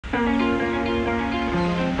Buongiorno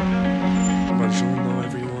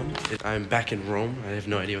everyone. I'm back in Rome. I have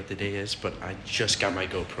no idea what the day is, but I just got my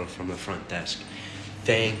GoPro from the front desk.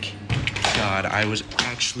 Thank God. I was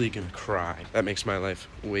actually gonna cry. That makes my life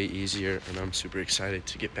way easier, and I'm super excited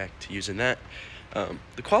to get back to using that.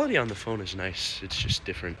 The quality on the phone is nice. It's just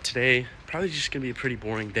different. Today, probably just gonna be a pretty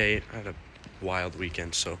boring day. I had a wild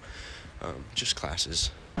weekend, so just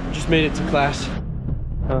classes. Just made it to class.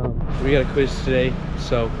 We got a quiz today,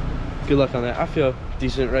 so good luck on that. I feel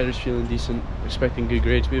decent. Writer's feeling decent. Expecting good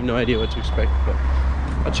grades. We have no idea what to expect, but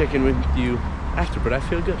I'll check in with you after. But I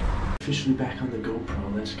feel good. Officially back on the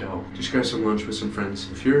GoPro. Let's go. Just grab some lunch with some friends.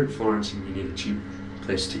 If you're in Florence and you need a cheap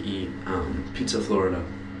place to eat, Pizza Florida.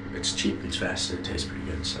 It's cheap, it's fast, and it tastes pretty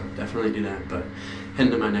good, so definitely do that. But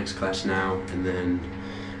heading to my next class now, and then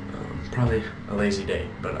probably a lazy day,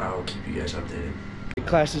 but I'll keep you guys updated.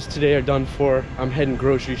 Classes today are done for. I'm heading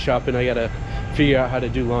grocery shopping. I gotta figure out how to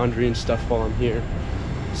do laundry and stuff while I'm here.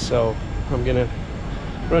 So I'm gonna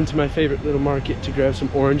run to my favorite little market to grab some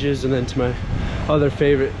oranges, and then to my other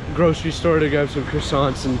favorite grocery store to grab some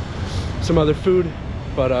croissants and some other food.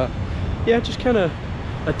 But yeah, just kind of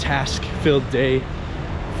a task-filled day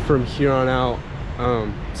from here on out.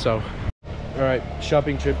 So all right,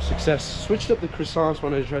 shopping trip success. Switched up the croissants,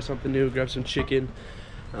 wanted to try something new, grab some chicken,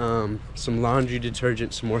 some laundry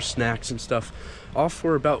detergent, some more snacks and stuff, all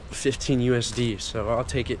for about 15 USD. So I'll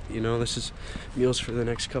take it. You know, this is meals for the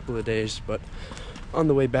next couple of days. But on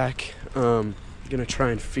the way back, gonna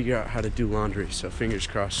try and figure out how to do laundry, so fingers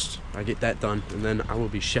crossed I get that done, and then I will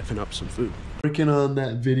be chefing up some food. Working on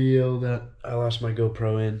that video that I lost my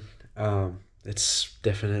GoPro in. It's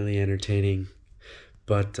definitely entertaining,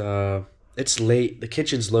 but it's late. The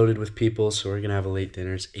kitchen's loaded with people, so we're gonna have a late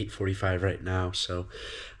dinner. It's 8:45 right now, so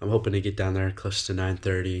I'm hoping to get down there close to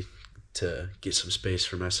 9:30 to get some space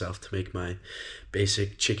for myself to make my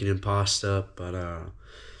basic chicken and pasta. But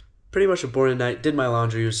pretty much a boring night. Did my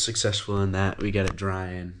laundry, was successful in that. We got it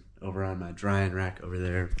drying over on my drying rack over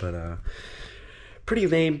there, but pretty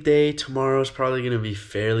lame day. Tomorrow's probably going to be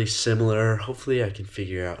fairly similar. Hopefully I can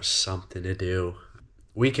figure out something to do.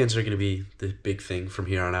 Weekends are going to be the big thing from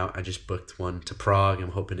here on out. I just booked one to Prague.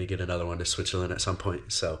 I'm hoping to get another one to Switzerland at some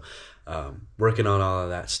point. So working on all of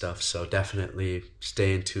that stuff. So definitely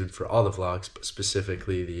stay tuned for all the vlogs, but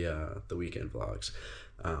specifically the weekend vlogs.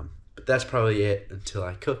 But that's probably it until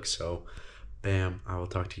I cook. So bam, I will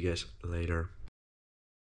talk to you guys later.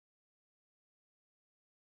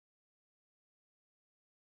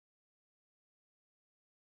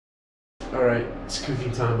 Alright, it's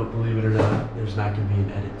cooking time, but believe it or not, there's not going to be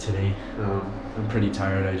an edit today. I'm pretty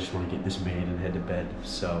tired. I just want to get this made and head to bed.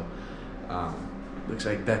 So, looks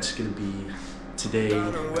like that's going to be today.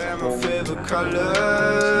 Wear my favorite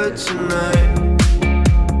color tonight.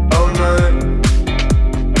 Oh, night.